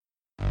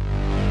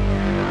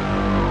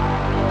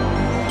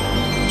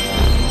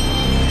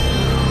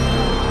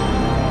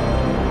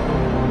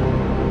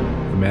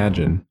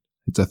imagine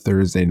it's a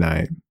Thursday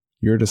night.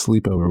 You're at a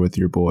sleepover with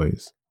your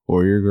boys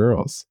or your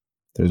girls.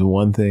 There's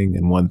one thing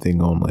and one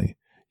thing only.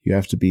 You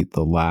have to beat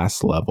the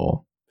last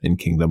level in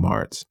Kingdom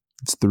Hearts.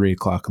 It's 3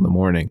 o'clock in the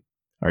morning.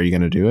 Are you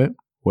going to do it?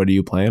 What are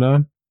you playing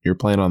on? You're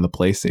playing on the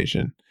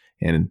PlayStation,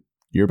 and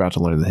you're about to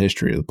learn the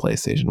history of the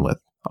PlayStation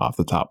with Off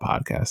the Top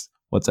Podcast.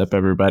 What's up,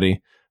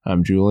 everybody?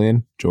 I'm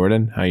Julian.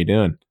 Jordan, how you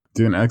doing?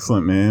 Doing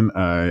excellent, man.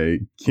 I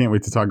can't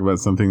wait to talk about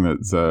something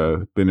that's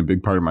been a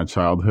big part of my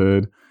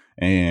childhood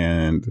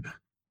and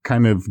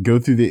kind of go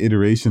through the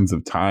iterations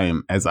of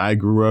time as I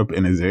grew up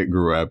and as it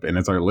grew up and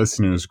as our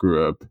listeners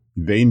grew up.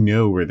 They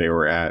know where they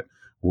were at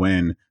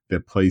when the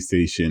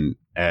PlayStation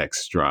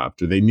X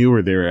dropped, or they knew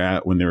where they were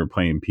at when they were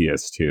playing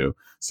PS2.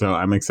 So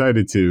I'm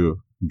excited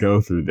to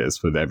go through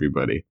this with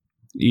everybody.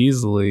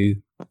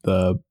 Easily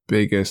the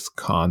biggest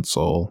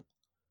console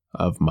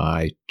of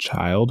my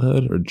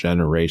childhood or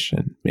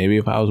generation. Maybe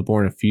if I was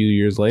born a few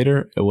years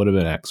later, it would have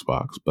been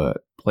Xbox, but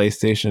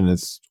PlayStation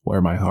is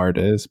where my heart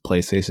is.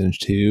 PlayStation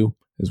 2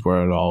 is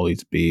where it'll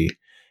always be.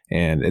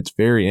 And it's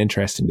very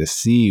interesting to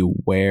see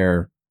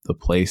where the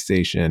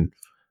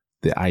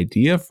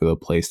idea for the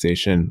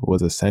PlayStation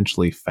was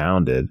essentially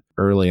founded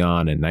early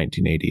on in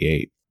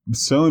 1988.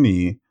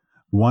 Sony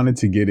wanted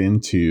to get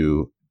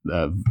into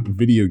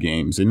video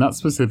games, and not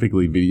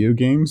specifically video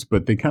games,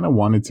 but they kind of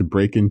wanted to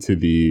break into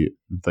the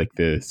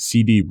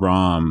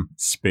CD-ROM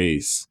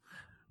space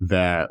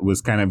that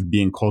was kind of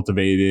being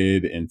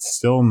cultivated and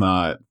still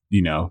not,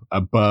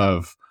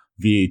 above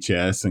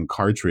VHS and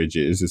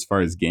cartridges as far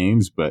as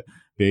games, but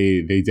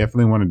they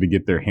definitely wanted to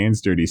get their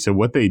hands dirty. So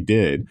what they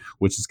did,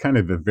 which is kind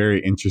of a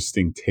very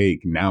interesting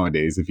take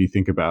nowadays, if you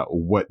think about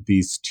what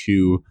these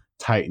two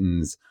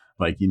titans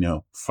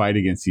fight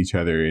against each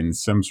other in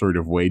some sort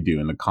of way do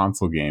in the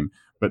console game.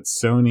 But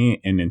Sony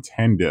and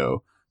Nintendo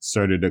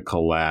started a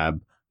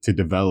collab to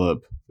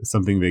develop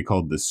something they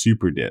called the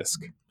Super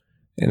Disc.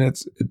 And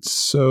it's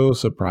so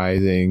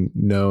surprising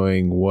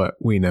knowing what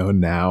we know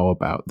now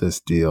about this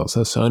deal.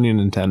 So Sony and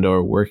Nintendo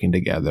are working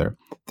together.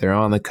 They're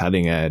on the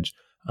cutting edge.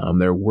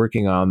 They're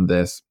working on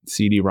this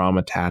CD-ROM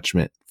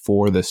attachment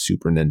for the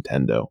Super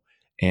Nintendo.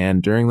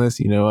 And during this,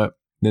 you know what?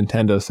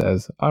 Nintendo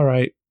says, all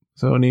right,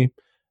 Sony,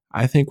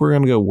 I think we're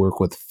going to go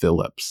work with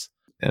Philips.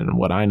 And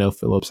what I know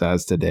Philips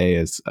has today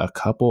is a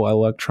couple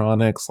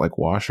electronics like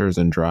washers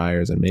and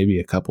dryers and maybe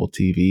a couple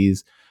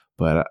TVs.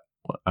 But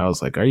I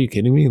was like, are you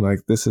kidding me? Like,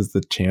 this is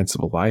the chance of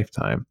a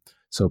lifetime.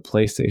 So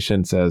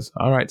PlayStation says,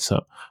 all right,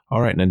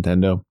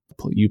 Nintendo,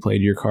 you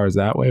played your cards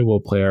that way. We'll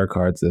play our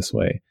cards this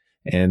way.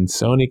 And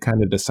Sony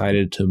kind of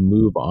decided to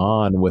move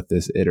on with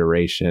this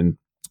iteration,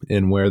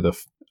 and where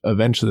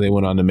eventually they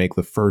went on to make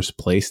the first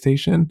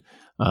PlayStation,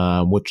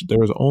 which there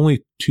was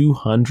only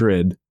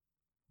 200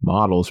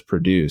 models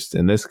produced,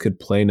 and this could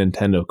play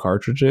Nintendo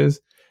cartridges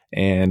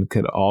and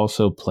could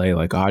also play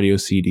like audio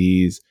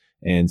CDs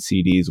and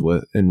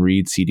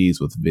read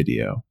CDs with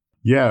video.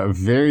 Yeah, a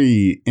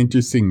very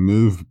interesting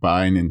move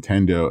by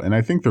Nintendo. And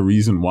I think the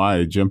reason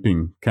why,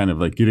 jumping kind of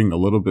like getting a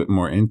little bit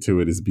more into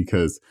it, is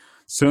because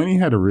Sony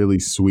had a really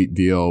sweet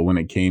deal when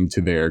it came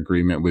to their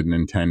agreement with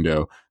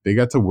Nintendo. They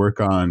got to work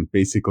on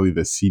basically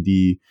the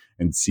CD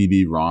and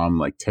CD-ROM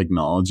like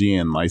technology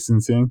and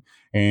licensing,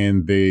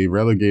 and they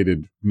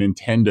relegated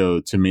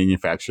Nintendo to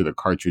manufacture the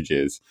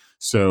cartridges.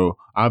 So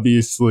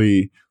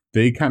obviously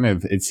they kind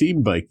of, it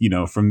seemed like,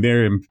 from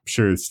their, I'm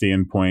sure,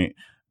 standpoint,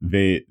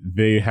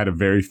 they had a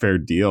very fair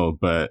deal,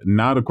 but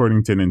not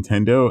according to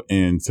Nintendo.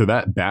 And so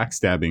that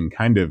backstabbing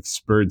kind of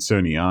spurred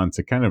Sony on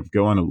to kind of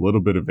go on a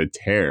little bit of a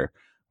tear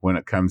when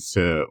it comes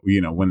to,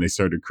 when they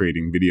started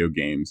creating video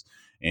games.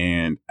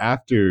 And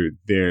after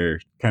their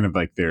kind of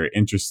like their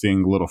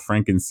interesting little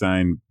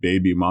Frankenstein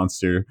baby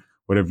monster,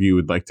 whatever you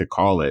would like to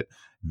call it,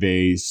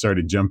 they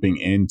started jumping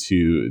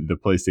into the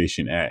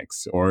PlayStation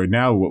X, or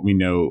now what we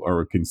know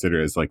or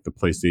consider as like the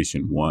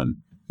PlayStation 1.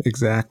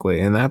 Exactly.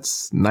 And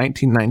that's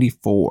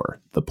 1994.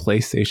 The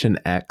PlayStation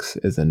X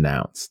is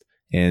announced.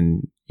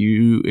 And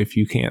if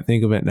you can't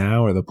think of it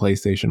now, or the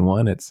PlayStation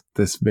 1, it's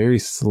this very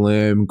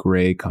slim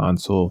gray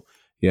console.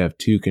 You have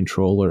 2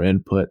 controller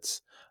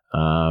inputs.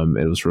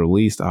 It was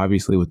released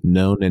obviously with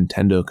no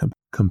Nintendo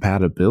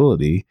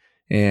compatibility.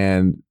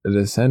 And it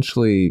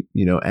essentially,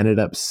 ended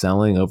up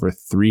selling over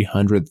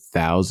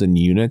 300,000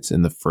 units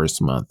in the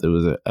first month. It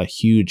was a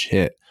huge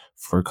hit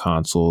for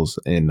consoles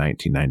in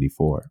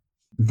 1994.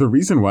 The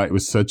reason why it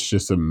was such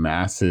just a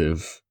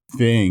massive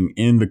thing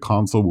in the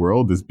console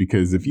world is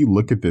because if you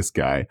look at this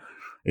guy,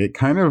 it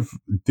kind of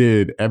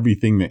did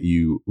everything that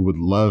you would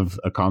love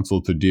a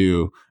console to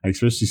do,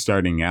 especially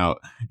starting out.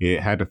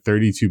 It had a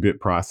 32-bit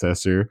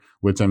processor,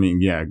 which, I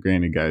mean, yeah,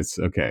 granted, guys,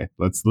 okay,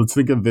 let's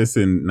think of this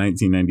in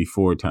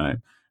 1994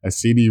 time. A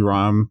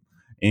CD-ROM,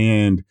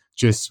 and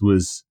just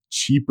was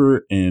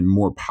cheaper and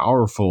more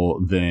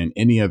powerful than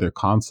any other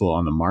console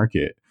on the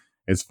market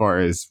as far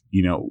as,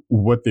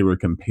 what they were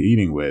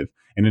competing with.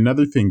 And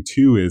another thing,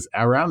 too, is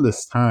around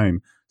this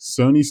time,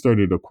 Sony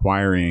started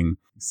acquiring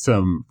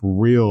some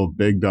real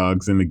big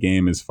dogs in the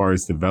game as far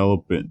as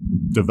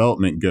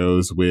development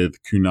goes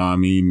with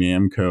Konami,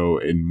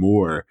 Namco, and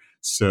more.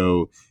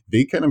 So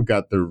they kind of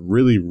got the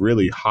really,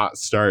 really hot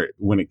start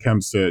when it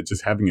comes to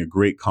just having a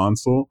great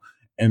console,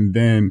 and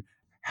then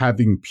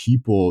having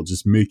people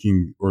just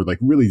making, or like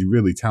really,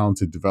 really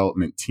talented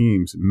development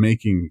teams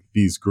making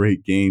these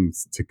great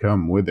games to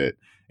come with it.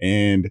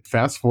 And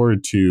fast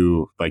forward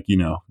to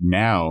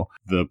now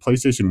the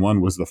PlayStation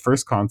 1 was the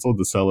first console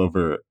to sell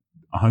over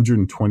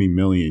 120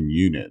 million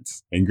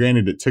units. And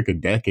granted, it took a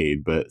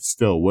decade, but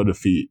still, what a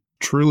feat.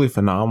 Truly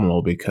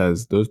phenomenal,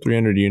 because those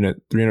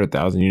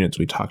 300,000 units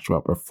we talked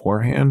about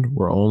beforehand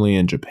were only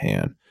in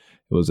Japan.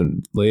 It was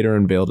later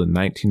unveiled in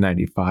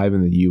 1995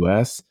 in the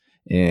US.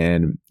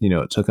 And,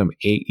 it took them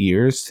 8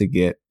 years to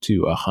get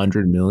to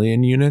 100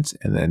 million units,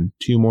 and then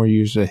 2 more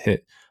years to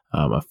hit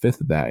a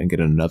fifth of that and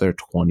get another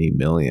 20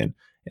 million.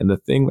 And the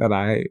thing that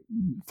I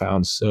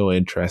found so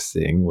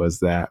interesting was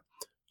that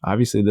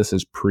obviously this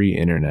is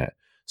pre-internet.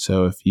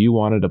 So if you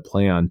wanted to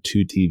play on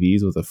 2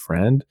 TVs with a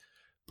friend,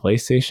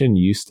 PlayStation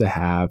used to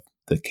have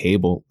the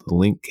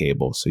link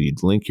cable. So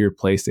you'd link your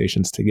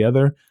PlayStations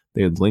together.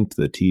 They would link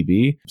to the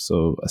TV.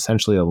 So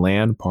essentially a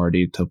LAN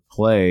party to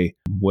play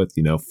with,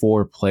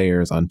 4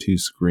 players on 2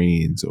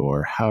 screens,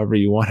 or however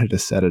you wanted to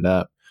set it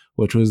up,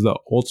 which was the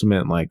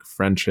ultimate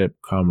friendship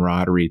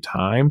camaraderie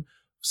time,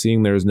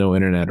 seeing there was no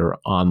internet or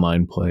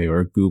online play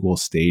or Google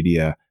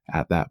Stadia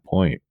at that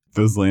point.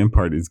 Those LAN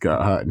parties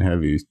got hot and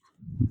heavy.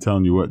 I'm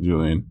telling you what,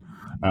 Julian.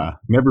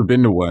 Never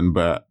been to one,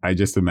 but I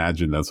just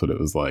imagine that's what it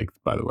was like,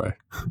 by the way.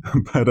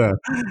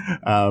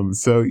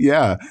 So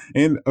yeah.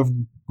 And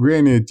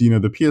granted,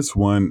 the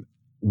PS1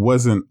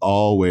 wasn't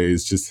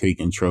always just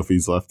taking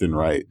trophies left and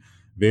right.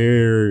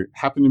 There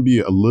happened to be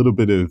a little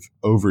bit of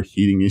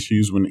overheating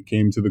issues when it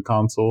came to the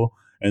console.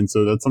 And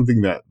so that's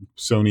something that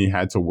Sony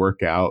had to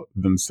work out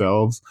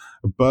themselves.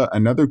 But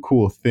another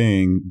cool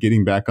thing,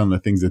 getting back on the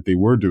things that they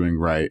were doing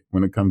right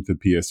when it comes to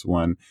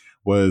PS1,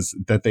 was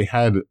that they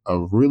had a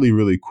really,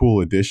 really cool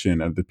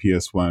edition of the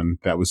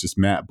PS1 that was just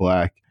matte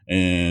black,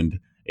 and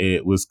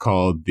it was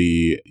called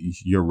the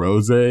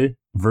Yorose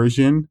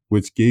version,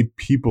 which gave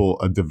people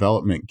a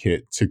development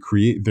kit to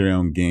create their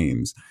own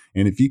games.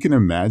 And if you can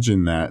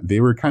imagine that,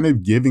 they were kind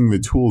of giving the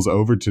tools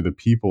over to the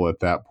people at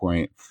that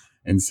point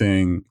and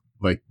saying,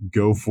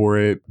 go for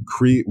it,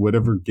 create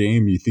whatever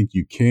game you think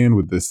you can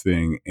with this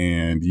thing.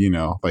 And,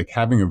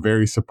 having a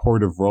very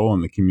supportive role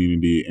in the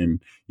community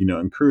and,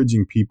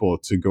 encouraging people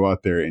to go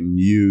out there and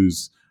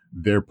use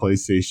their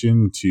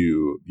PlayStation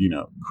to,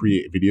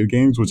 create video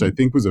games, which I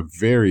think was a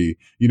very,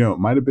 it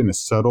might have been a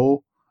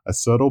subtle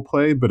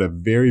play, but a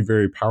very,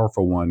 very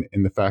powerful one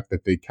in the fact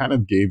that they kind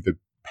of gave the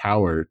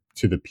power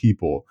to the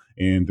people,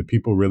 and the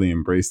people really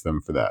embraced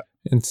them for that.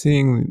 And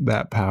seeing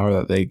that power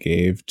that they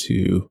gave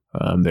to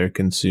their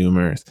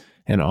consumers,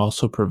 and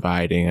also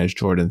providing, as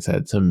Jordan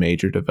said, some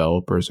major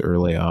developers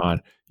early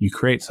on, you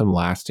create some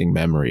lasting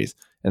memories.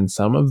 And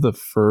some of the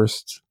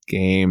first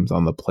games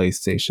on the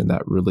PlayStation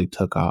that really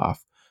took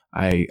off,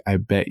 I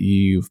bet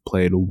you've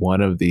played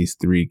one of these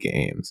 3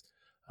 games.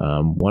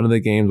 One of the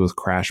games was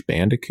Crash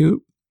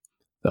Bandicoot.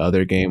 The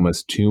other game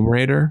was Tomb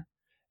Raider.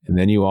 And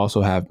then you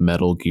also have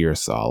Metal Gear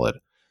Solid.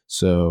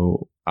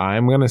 So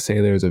I'm going to say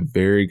there's a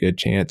very good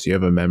chance you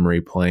have a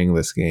memory playing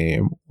this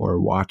game, or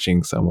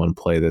watching someone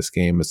play this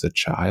game as a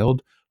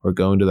child, or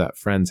going to that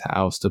friend's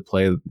house to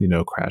play,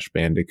 Crash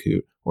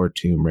Bandicoot or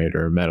Tomb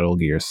Raider or Metal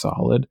Gear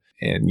Solid.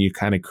 And you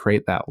kind of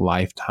create that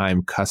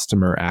lifetime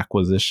customer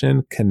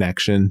acquisition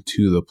connection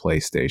to the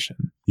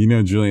PlayStation.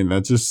 Julian,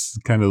 that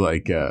just kind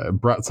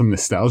of brought some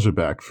nostalgia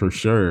back for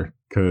sure.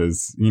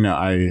 Because,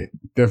 I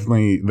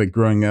definitely,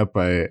 growing up,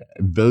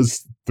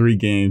 those 3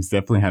 games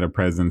definitely had a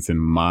presence in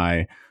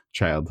my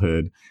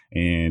childhood.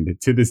 And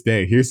to this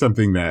day, here's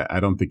something that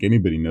I don't think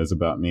anybody knows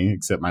about me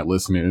except my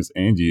listeners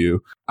and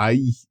you.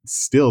 I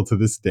still, to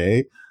this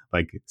day,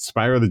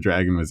 Spyro the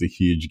Dragon was a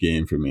huge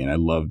game for me, and I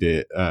loved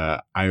it. I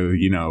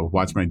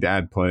watched my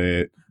dad play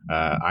it.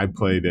 I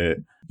played it,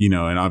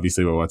 and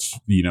obviously I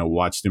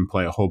watched him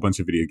play a whole bunch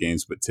of video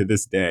games. But to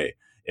this day,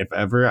 if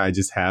ever I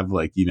just have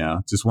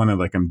just want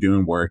to, I'm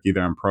doing work,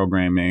 either I'm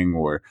programming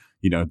or,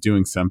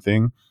 doing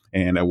something,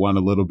 and I want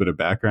a little bit of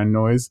background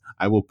noise,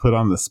 I will put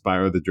on the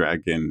Spyro the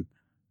Dragon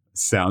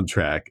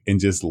soundtrack and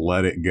just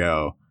let it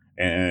go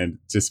and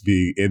just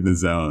be in the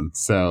zone.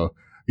 So,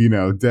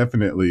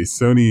 definitely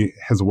Sony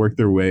has worked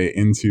their way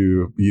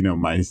into,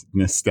 my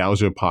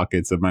nostalgia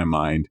pockets of my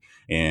mind,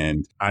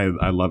 and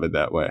I love it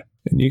that way.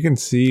 And you can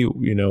see,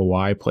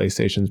 why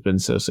PlayStation's been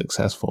so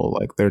successful.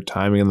 Their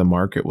timing in the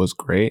market was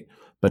great,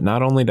 but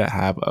not only to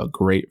have a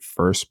great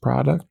first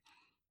product,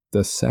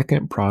 the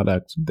second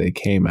product they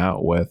came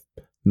out with,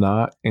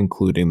 not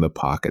including the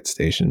Pocket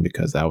Station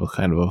because that was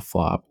kind of a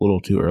flop, a little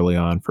too early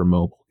on for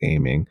mobile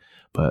gaming,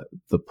 but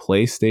the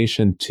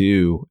PlayStation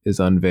 2 is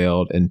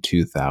unveiled in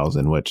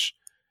 2000, which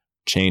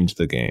changed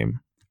the game.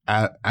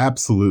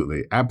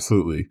 Absolutely.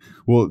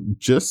 Well,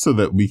 just so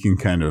that we can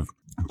kind of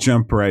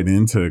jump right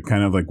into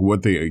kind of like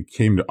what they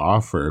came to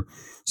offer.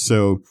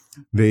 So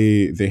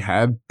they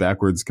had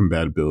backwards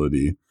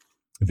compatibility.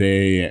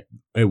 It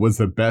was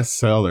the best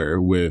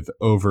seller with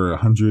over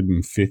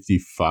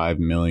 155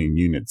 million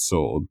units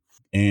sold.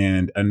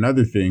 And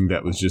another thing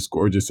that was just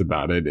gorgeous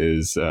about it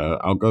is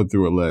I'll go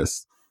through a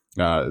list.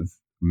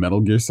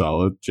 Metal Gear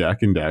Solid,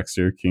 Jak and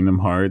Daxter, Kingdom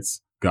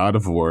Hearts, God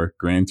of War,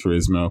 Gran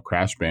Turismo,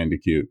 Crash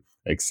Bandicoot,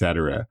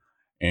 etc.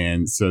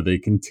 And so they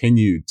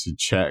continued to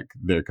check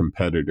their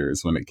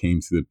competitors when it came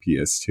to the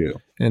PS2.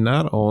 And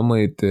not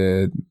only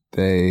did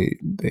they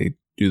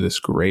do this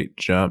great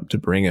jump to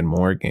bring in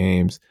more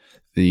games,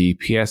 the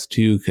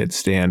PS2 could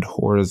stand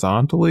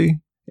horizontally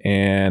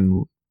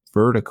and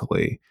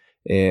vertically.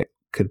 It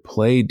could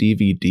play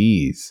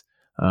DVDs.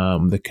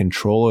 The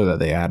controller that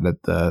they added,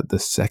 the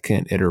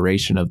second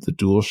iteration of the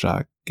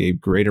DualShock, gave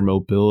greater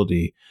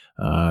mobility,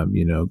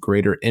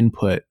 greater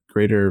input,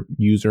 greater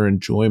user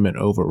enjoyment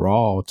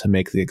overall to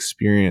make the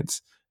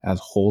experience as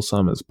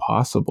wholesome as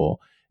possible.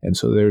 And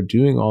so they're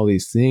doing all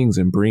these things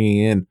and bringing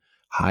in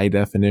high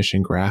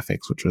definition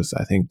graphics, which was,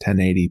 I think,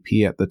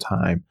 1080p at the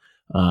time,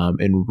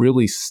 and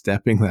really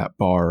stepping that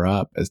bar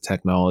up as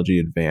technology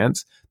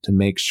advanced to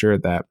make sure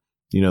that,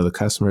 the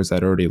customers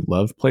that already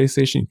loved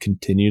PlayStation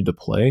continued to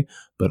play,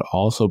 but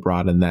also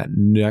brought in that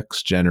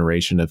next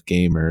generation of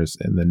gamers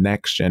and the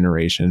next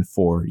generation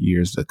for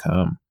years to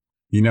come.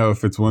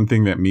 If it's one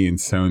thing that me and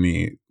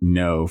Sony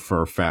know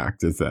for a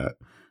fact is that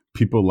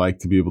people like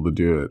to be able to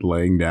do it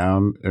laying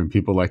down and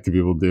people like to be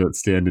able to do it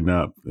standing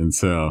up. And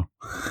so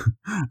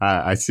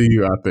I see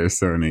you out there,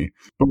 Sony.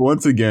 But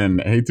once again,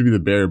 I hate to be the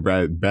bearer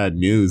of bad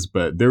news,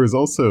 but there was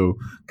also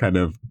kind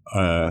of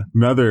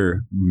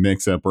another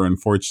mix-up or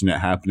unfortunate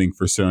happening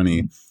for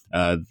Sony.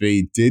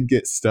 They did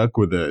get stuck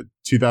with a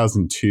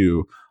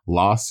 2002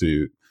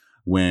 lawsuit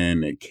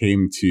when it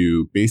came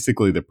to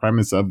basically the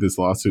premise of this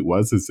lawsuit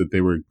is that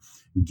they were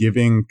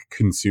giving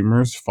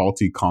consumers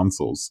faulty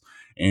consoles.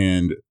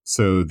 And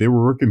so they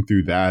were working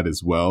through that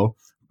as well.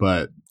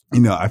 But,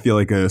 I feel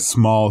like a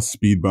small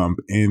speed bump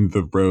in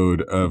the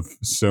road of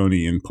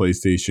Sony and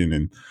PlayStation.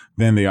 And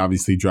then they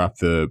obviously dropped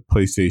the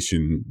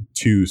PlayStation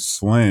 2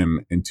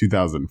 Slim in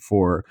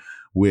 2004,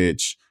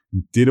 which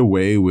did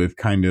away with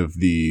kind of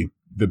the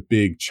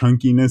big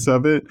chunkiness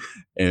of it,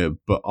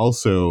 but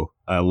also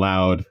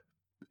allowed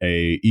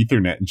a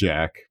Ethernet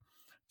jack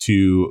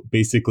to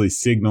basically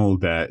signal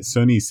that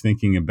Sony's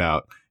thinking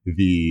about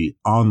the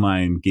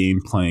online game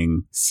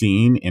playing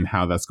scene and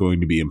how that's going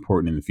to be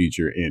important in the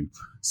future. And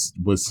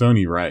was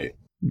Sony right?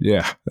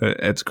 Yeah,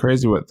 it's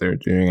crazy what they're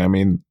doing. I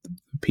mean,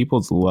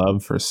 people's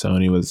love for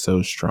Sony was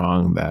so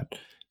strong that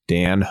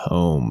Dan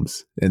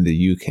Holmes in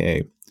the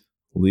UK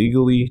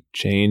legally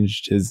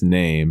changed his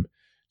name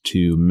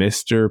to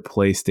Mr.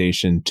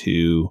 PlayStation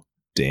 2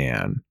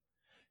 Dan.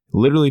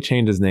 Literally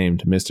changed his name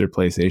to Mr.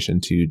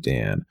 PlayStation 2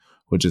 Dan,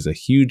 which is a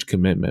huge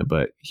commitment.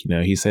 But,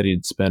 he said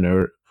he'd spent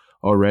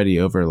already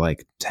over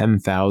like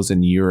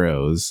 10,000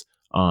 euros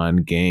on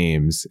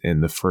games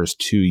in the first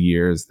 2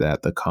 years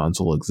that the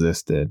console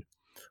existed,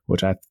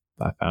 which I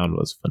found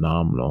was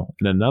phenomenal.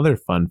 And another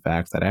fun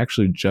fact that I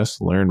actually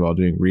just learned while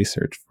doing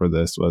research for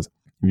this was,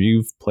 if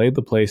you've played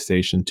the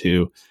PlayStation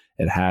 2,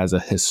 it has a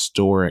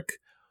historic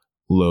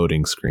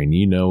loading screen.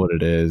 You know what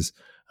it is.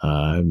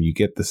 You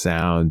get the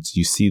sounds,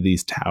 you see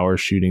these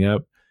towers shooting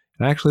up.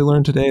 And I actually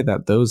learned today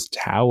that those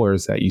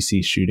towers that you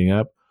see shooting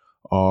up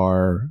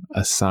are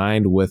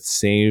assigned with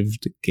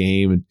saved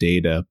game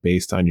data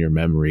based on your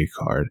memory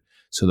card.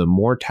 So the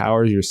more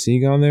towers you're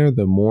seeing on there,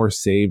 the more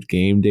saved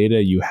game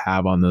data you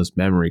have on those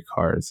memory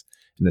cards.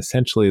 And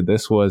essentially,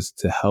 this was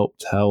to help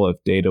tell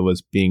if data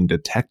was being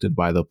detected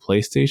by the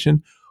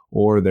PlayStation,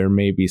 or there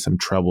may be some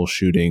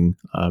troubleshooting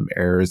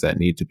errors that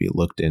need to be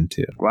looked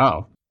into.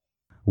 Wow.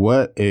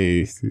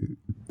 I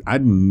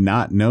did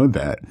not know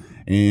that.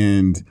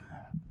 And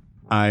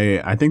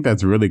I think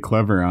that's really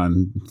clever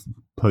on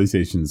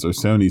PlayStation's or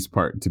Sony's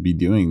part to be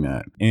doing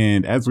that.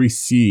 And as we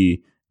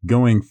see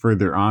going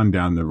further on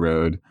down the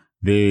road,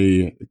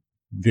 they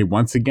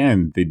once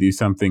again, they do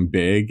something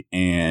big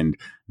and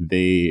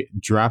they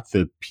drop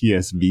the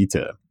PS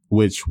Vita,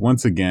 which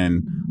once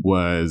again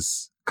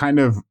was kind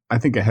of, I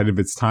think, ahead of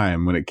its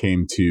time when it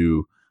came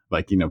to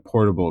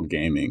portable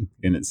gaming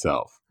in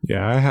itself.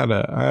 Yeah, I had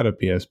a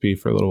PSP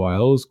for a little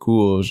while. It was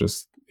cool. It was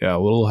just a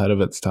little ahead of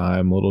its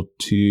time, a little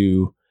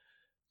too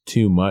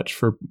much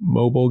for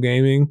mobile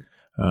gaming.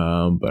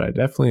 But I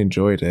definitely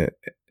enjoyed it.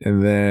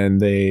 And then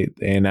they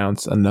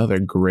announced another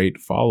great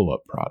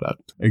follow-up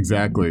product.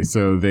 Exactly.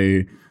 So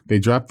they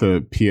dropped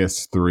the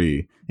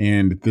PS3,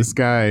 and this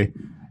guy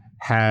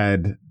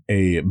had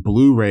a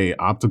Blu-ray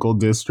optical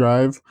disc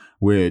drive,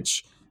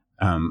 which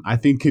I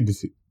think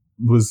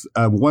was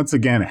once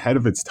again ahead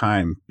of its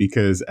time,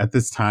 because at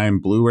this time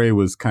Blu-ray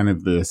was kind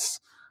of this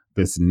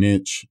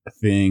niche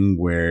thing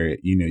where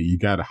you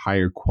got a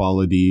higher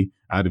quality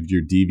out of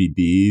your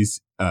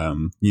DVDs,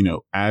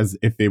 as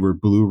if they were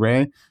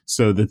Blu-ray,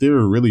 so that they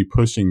were really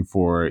pushing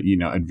for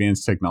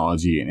advanced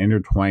technology and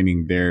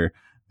intertwining their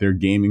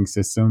gaming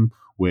system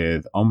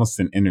with almost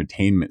an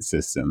entertainment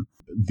system.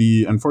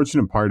 The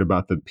unfortunate part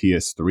about the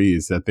PS3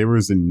 is that there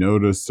was a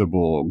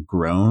noticeable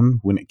groan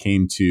when it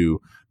came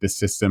to the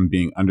system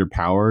being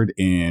underpowered,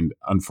 and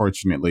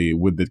unfortunately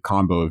with the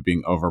combo of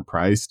being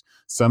overpriced.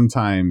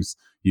 Sometimes,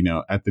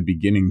 at the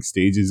beginning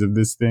stages of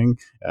this thing,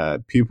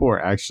 people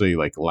were actually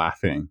like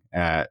laughing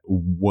at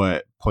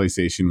what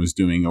PlayStation was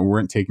doing or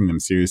weren't taking them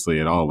seriously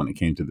at all when it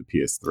came to the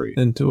PS3.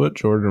 And to what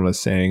Jordan was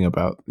saying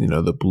about,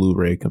 the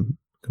Blu-ray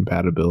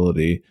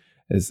compatibility,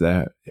 is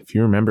that if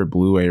you remember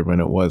Blu-ray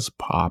when it was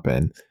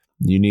popping,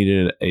 you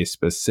needed a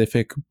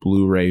specific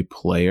Blu-ray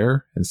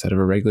player instead of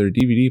a regular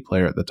DVD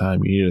player at the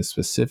time. You needed a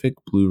specific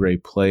Blu-ray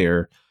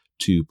player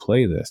to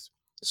play this.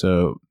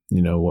 So,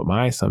 what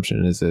my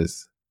assumption is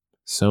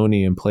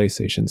Sony and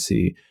PlayStation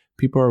see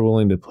people are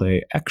willing to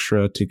pay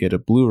extra to get a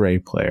Blu-ray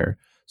player.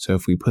 So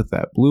if we put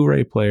that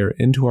Blu-ray player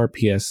into our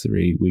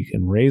PS3, we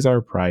can raise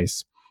our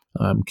price,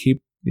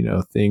 keep,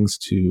 things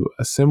to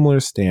a similar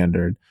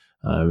standard.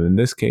 In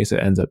this case,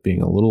 it ends up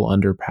being a little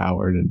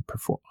underpowered and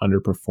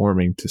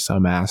underperforming to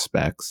some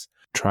aspects.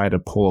 Try to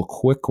pull a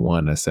quick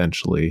one,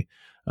 essentially,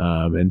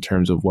 in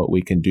terms of what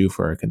we can do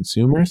for our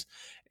consumers.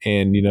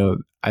 And,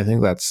 I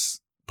think that's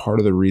part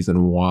of the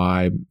reason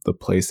why the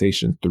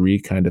PlayStation 3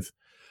 kind of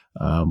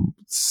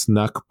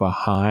snuck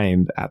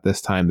behind at this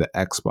time the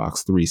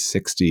Xbox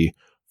 360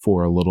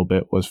 for a little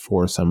bit, was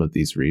for some of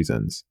these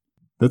reasons.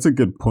 That's a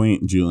good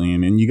point,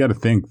 Julian. And you got to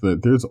think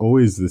that there's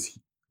always this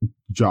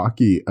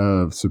jockey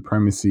of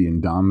supremacy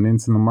and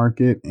dominance in the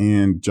market,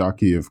 and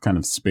jockey of kind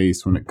of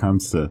space when it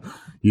comes to,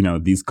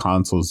 these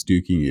consoles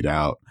duking it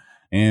out.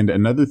 And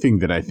another thing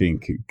that I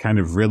think kind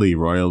of really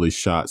royally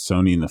shot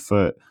Sony in the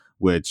foot,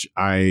 which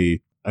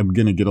I'm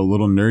going to get a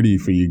little nerdy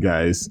for you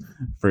guys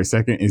for a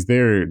second, is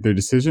their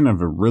decision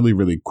of a really,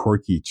 really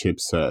quirky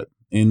chipset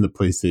in the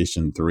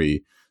PlayStation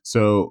 3.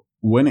 So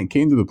when it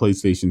came to the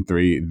PlayStation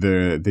 3,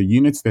 the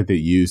units that they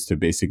used to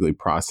basically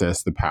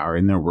process the power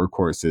in their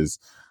workhorses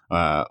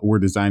were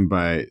designed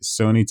by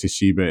Sony,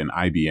 Toshiba, and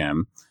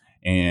IBM.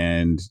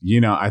 And,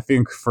 I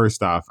think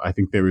first off, I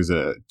think there was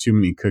a too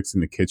many cooks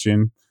in the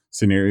kitchen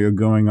scenario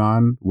going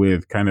on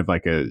with kind of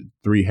like a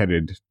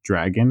three-headed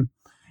dragon.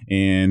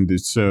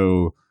 And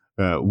so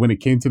when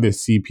it came to the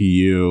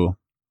CPU,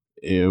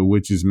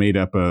 which is made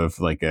up of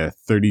like a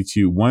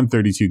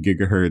 132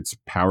 gigahertz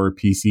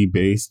PowerPC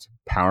based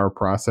power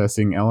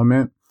processing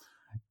element,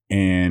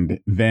 and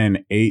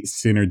then 8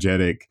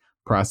 synergetic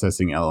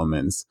processing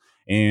elements.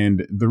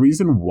 And the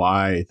reason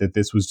why that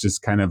this was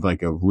just kind of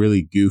like a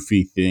really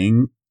goofy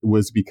thing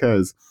was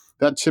because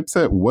that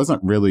chipset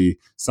wasn't really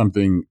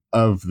something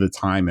of the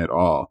time at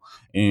all.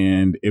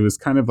 And it was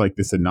kind of like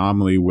this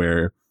anomaly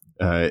where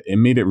it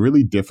made it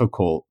really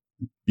difficult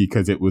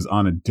because it was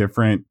on a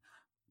different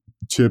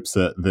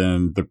chipset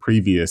than the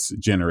previous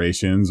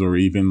generations, or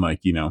even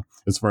like,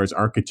 as far as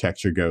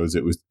architecture goes,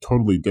 it was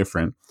totally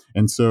different.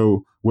 And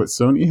so what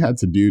Sony had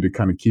to do to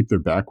kind of keep their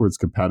backwards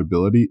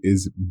compatibility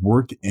is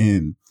work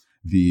in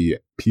the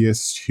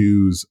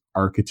PS2's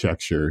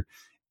architecture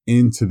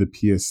into the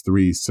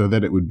PS3 so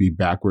that it would be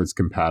backwards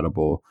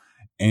compatible,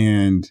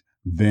 and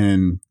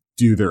then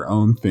do their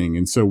own thing.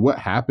 And so what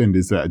happened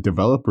is that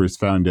developers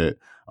found it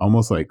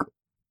almost like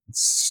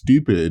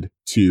stupid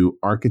to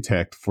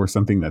architect for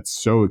something that's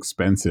so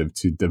expensive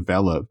to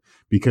develop,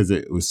 because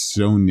it was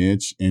so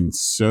niche and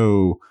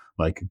so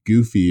like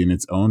goofy in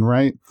its own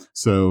right.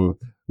 So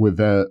with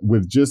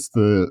just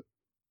the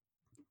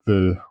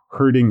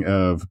hurting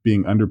of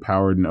being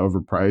underpowered and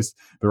overpriced,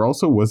 there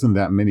also wasn't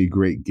that many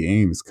great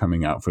games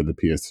coming out for the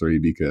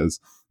PS3 because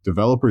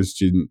developers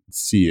didn't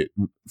see it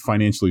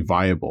financially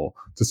viable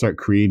to start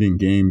creating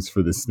games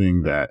for this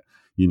thing that,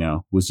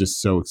 was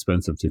just so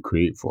expensive to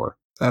create for.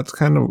 That's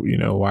kind of,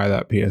 why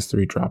that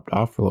PS3 dropped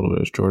off for a little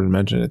bit. As Jordan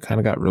mentioned, it kind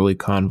of got really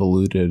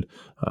convoluted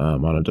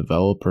on a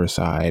developer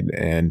side,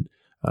 and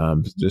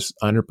just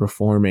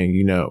underperforming.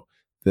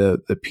 The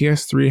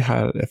PS3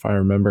 had, if I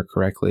remember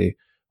correctly,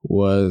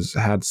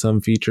 had some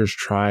features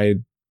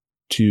tried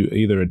to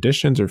either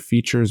additions or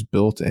features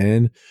built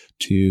in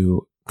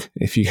to,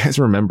 if you guys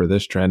remember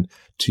this trend,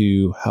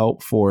 to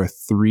help for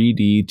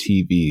 3D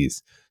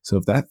TVs. So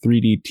if that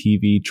 3D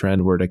TV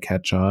trend were to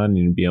catch on,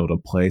 you'd be able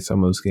to play some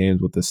of those games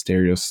with the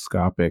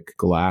stereoscopic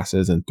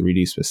glasses and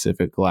 3D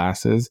specific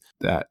glasses.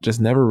 That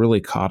just never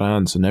really caught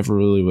on, so never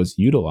really was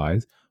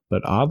utilized.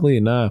 But oddly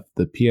enough,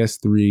 the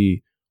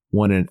PS3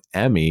 won an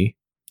Emmy.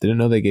 Didn't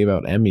know they gave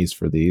out Emmys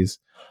for these,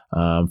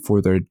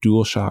 for their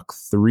DualShock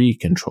 3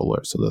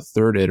 controller. So the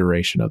third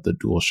iteration of the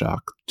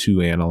DualShock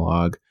 2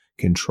 analog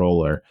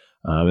controller.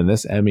 And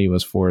this Emmy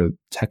was for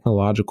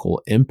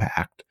technological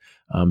impact.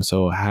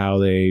 So how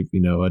they,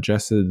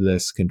 adjusted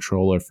this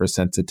controller for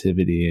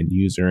sensitivity and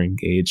user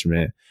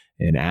engagement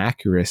and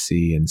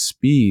accuracy and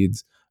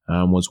speeds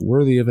was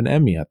worthy of an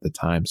Emmy at the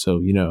time.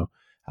 So,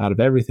 out of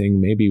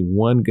everything, maybe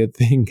one good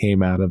thing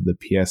came out of the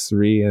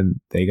PS3 and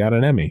they got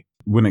an Emmy.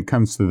 When it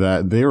comes to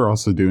that, they were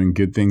also doing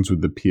good things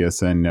with the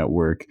PSN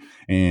network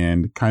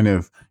and kind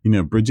of,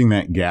 bridging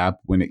that gap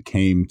when it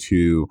came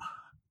to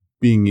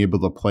being able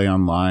to play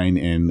online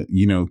and,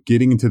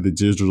 getting into the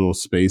digital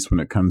space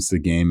when it comes to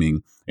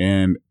gaming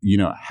and,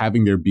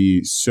 having there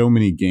be so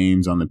many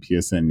games on the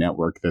PSN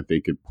network that they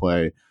could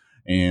play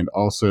and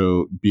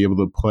also be able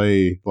to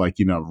play like,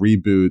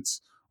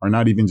 reboots or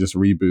not even just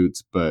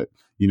reboots, but,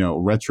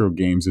 retro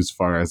games as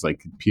far as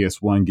like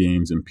PS1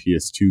 games and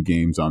PS2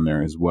 games on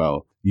there as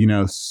well.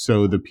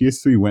 So the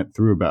PS3 went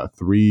through about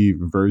 3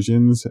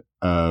 versions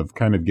of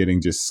kind of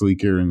getting just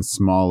sleeker and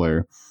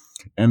smaller.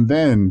 And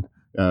then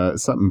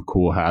something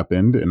cool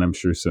happened, and I'm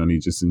sure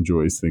Sony just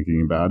enjoys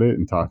thinking about it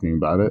and talking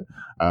about it.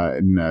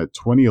 In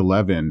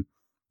 2011,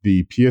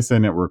 the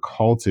PSN network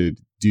halted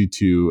due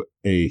to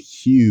a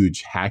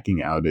huge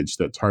hacking outage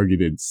that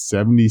targeted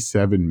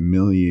 77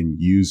 million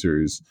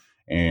users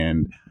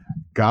and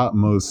got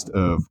most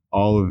of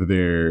all of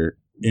their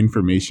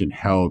information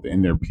held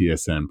in their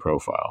PSN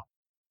profile.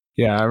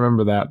 Yeah, I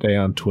remember that day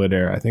on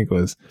Twitter. I think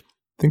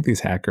these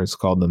hackers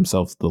called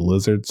themselves the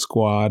Lizard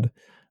Squad.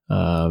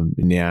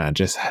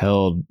 Just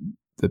held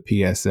the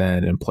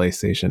PSN and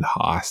PlayStation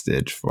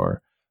hostage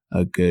for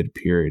a good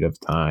period of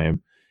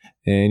time.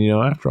 And,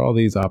 after all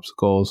these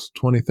obstacles,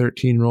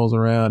 2013 rolls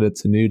around.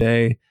 It's a new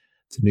day.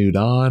 It's a new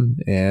dawn.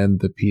 And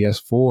the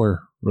PS4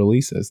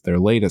 releases their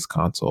latest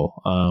console,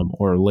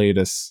 or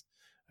latest,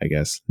 I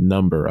guess,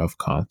 number of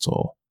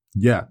console.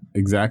 Yeah,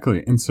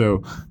 exactly. And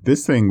so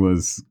this thing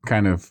was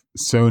kind of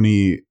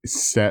Sony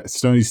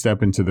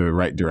step into the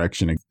right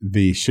direction.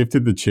 They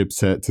shifted the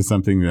chipset to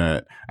something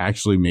that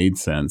actually made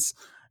sense.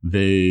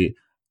 They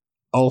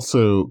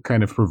also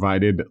kind of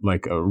provided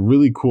like a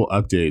really cool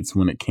updates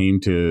when it came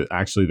to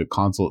actually the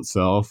console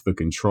itself, the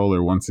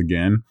controller once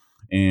again,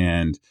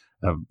 and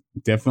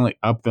definitely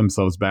upped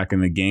themselves back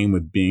in the game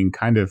with being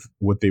kind of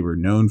what they were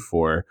known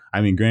for.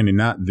 I mean, granted,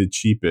 not the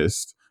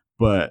cheapest,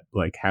 but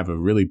like have a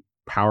really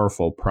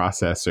powerful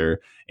processor.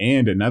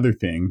 And another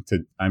thing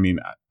I'm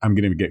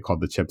going to get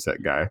called the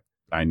chipset guy.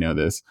 I know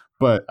this.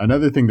 But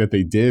another thing that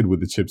they did with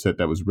the chipset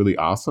that was really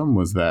awesome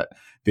was that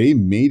they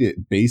made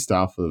it based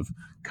off of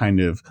kind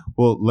of,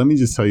 well, let me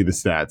just tell you the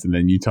stats and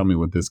then you tell me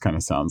what this kind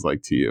of sounds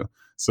like to you.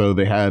 So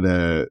they had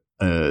a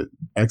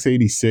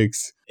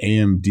x86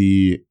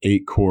 AMD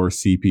 8-core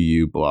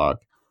CPU block.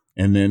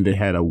 And then they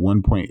had a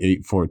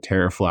 1.84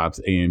 teraflops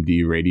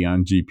AMD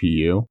Radeon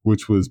GPU,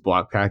 which was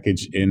block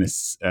packaged in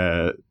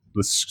the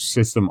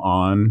system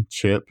on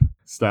chip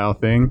style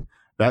thing.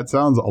 That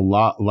sounds a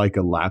lot like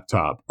a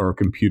laptop or a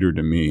computer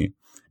to me.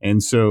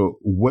 And so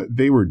what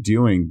they were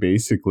doing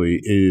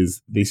basically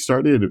is they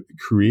started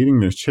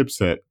creating their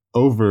chipset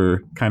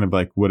over kind of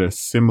like what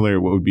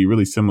would be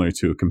really similar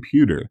to a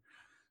computer.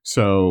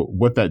 So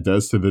what that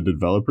does to the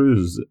developers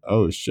is,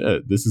 oh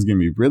shit, this is going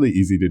to be really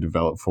easy to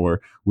develop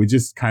for. We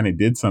just kind of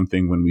did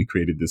something when we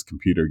created this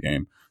computer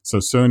game. So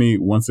Sony,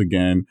 once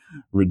again,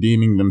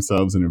 redeeming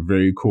themselves in a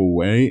very cool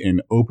way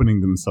and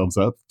opening themselves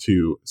up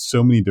to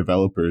so many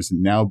developers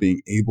now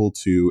being able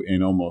to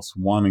and almost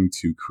wanting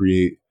to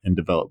create and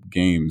develop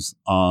games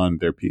on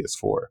their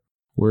PS4.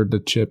 Word to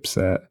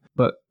chipset.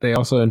 But they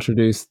also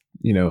introduced,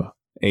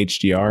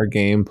 HDR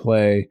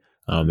gameplay.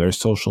 There's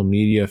social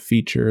media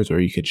features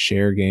where you could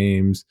share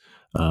games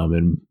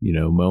in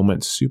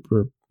moments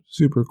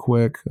super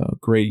quick.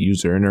 Great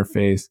user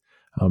interface.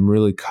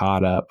 Really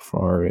caught up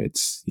for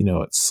its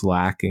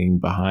slacking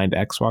behind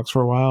Xbox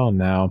for a while, and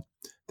now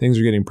things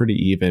are getting pretty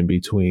even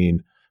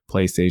between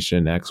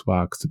PlayStation,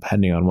 Xbox,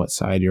 depending on what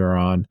side you're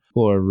on.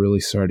 People are really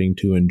starting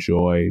to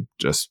enjoy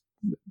just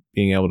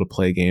being able to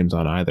play games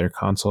on either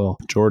console.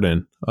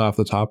 Jordan, off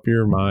the top of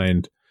your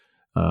mind,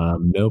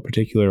 no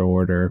particular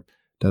order.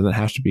 Doesn't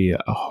have to be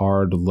a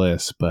hard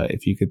list, but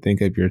if you could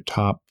think of your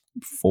top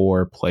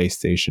 4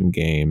 PlayStation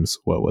games,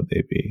 what would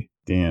they be?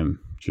 Damn,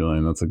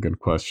 Julian, that's a good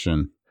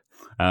question.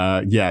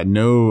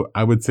 No,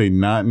 I would say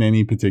not in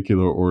any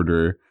particular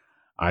order.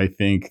 I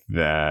think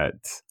that,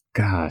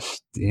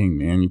 gosh, dang,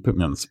 man, you put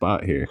me on the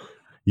spot here.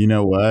 You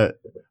know what?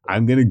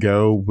 I'm going to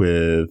go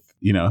with,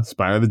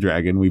 Spyro the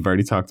Dragon. We've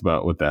already talked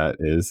about what that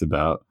is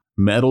about.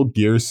 Metal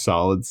Gear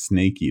Solid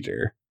Snake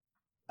Eater.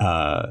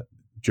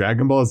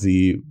 Dragon Ball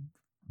Z,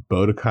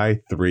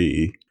 Budokai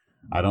 3.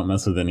 I don't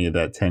mess with any of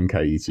that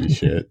Tenkaichi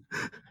shit.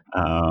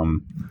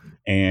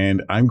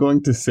 And I'm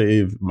going to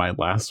save my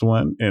last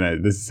one.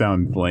 And this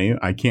sounds lame.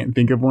 I can't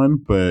think of one,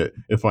 but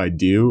if I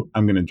do,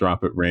 I'm going to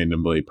drop it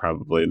randomly,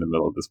 probably in the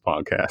middle of this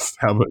podcast.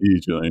 How about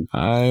you, Julian?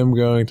 I'm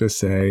going to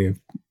say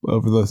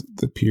over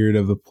the period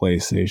of the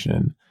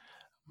PlayStation,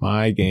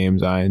 my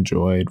games I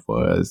enjoyed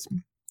was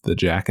the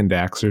Jak and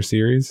Daxter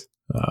series.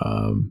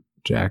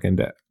 Jak and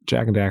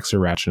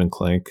Daxter, Ratchet and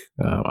Clank.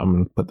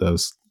 I'm going to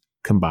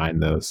combine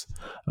those.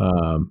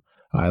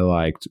 I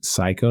liked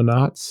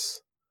Psychonauts.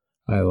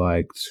 I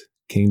liked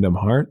Kingdom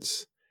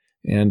Hearts,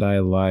 and I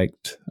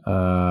liked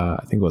I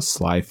think it was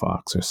Sly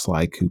Fox or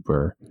Sly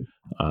Cooper.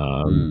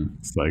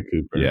 Sly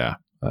Cooper. Yeah,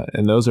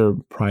 and those are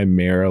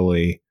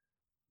primarily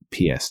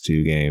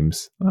PS2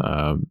 games.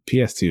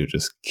 PS2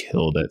 just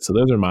killed it. So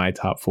those are my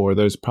top 4.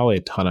 There's probably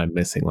a ton I'm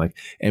missing, like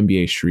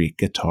NBA Street,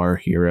 Guitar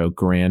Hero,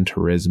 Gran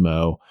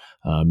Turismo,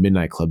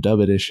 Midnight Club Dub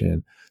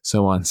Edition,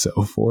 so on and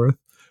so forth.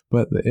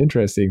 But the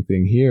interesting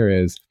thing here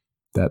is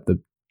that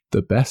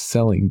the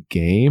best-selling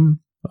game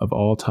of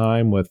all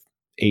time with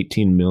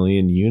 18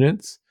 million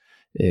units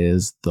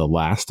is The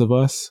Last of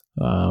Us,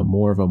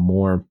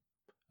 more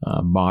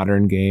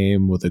modern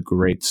game with a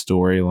great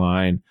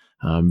storyline,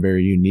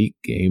 very unique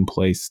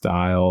gameplay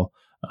style,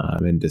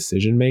 and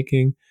decision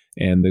making.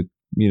 And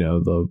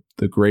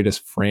the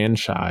greatest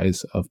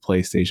franchise of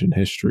PlayStation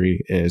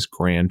history is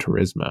Gran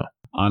Turismo.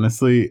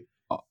 Honestly,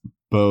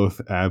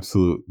 both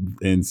absolute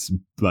and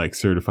like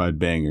certified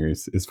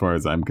bangers as far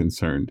as I'm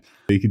concerned.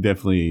 They could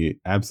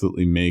definitely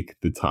absolutely make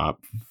the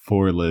top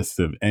 4 list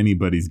of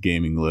anybody's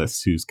gaming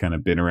list who's kind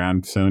of been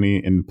around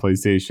Sony and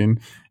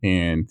PlayStation.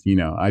 And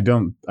I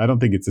don't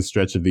think it's a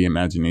stretch of the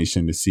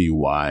imagination to see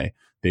why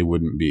they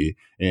wouldn't be.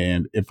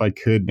 And if I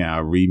could now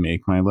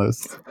remake my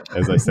list,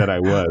 as I said I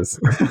was,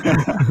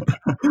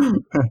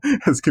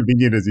 as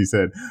convenient as you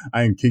said,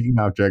 I am kicking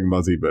off Dragon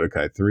Ball Z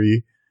Budokai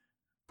 3,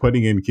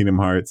 putting in Kingdom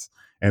Hearts,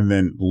 and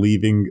then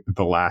leaving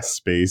the last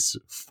space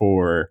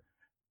for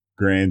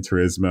Gran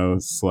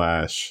Turismo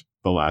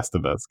 / The Last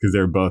of Us, because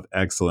they're both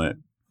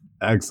excellent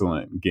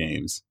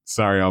games.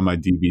 Sorry, all my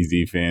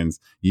DBZ fans.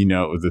 It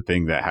was a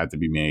thing that had to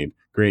be made.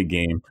 Great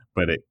game,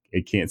 but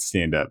it can't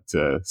stand up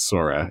to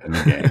Sora in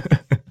the game.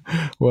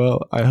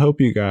 Well, I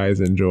hope you guys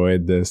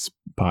enjoyed this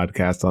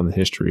podcast on the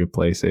history of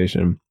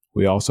PlayStation.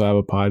 We also have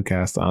a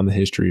podcast on the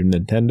history of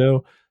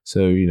Nintendo.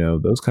 So,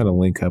 those kind of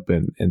link up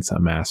in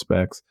some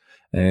aspects.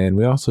 And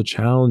we also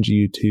challenge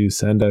you to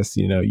send us,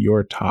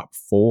 your top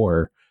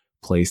 4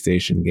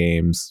 PlayStation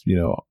games,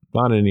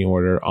 not in any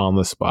order, on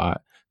the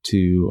spot.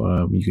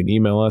 You can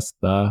email us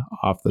the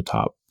off the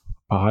top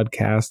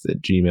podcast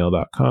at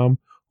gmail.com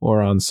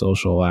or on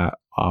social at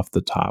off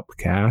the top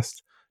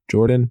cast.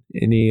 Jordan,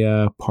 any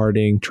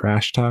parting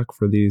trash talk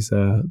for these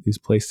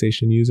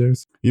PlayStation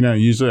users?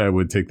 Usually I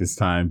would take this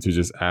time to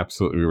just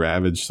absolutely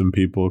ravage some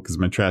people because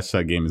my trash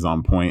talk game is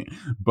on point.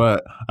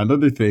 But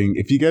another thing,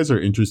 if you guys are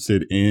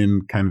interested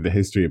in kind of the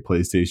history of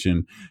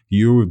PlayStation,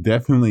 you will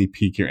definitely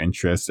pique your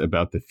interest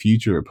about the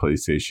future of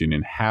PlayStation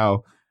and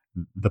how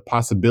the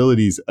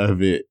possibilities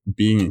of it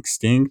being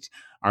extinct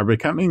are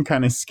becoming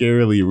kind of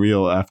scarily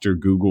real after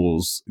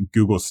Google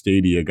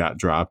Stadia got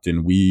dropped.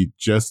 And we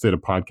just did a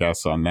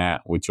podcast on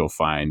that, which you'll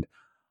find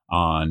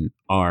on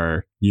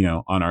our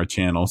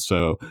channel.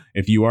 So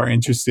if you are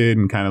interested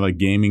in kind of like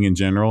gaming in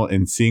general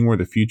and seeing where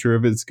the future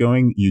of it's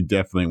going, you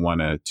definitely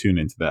want to tune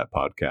into that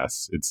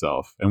podcast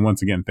itself. And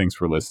once again, thanks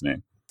for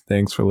listening.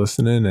 Thanks for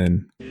listening,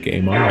 and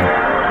game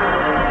on.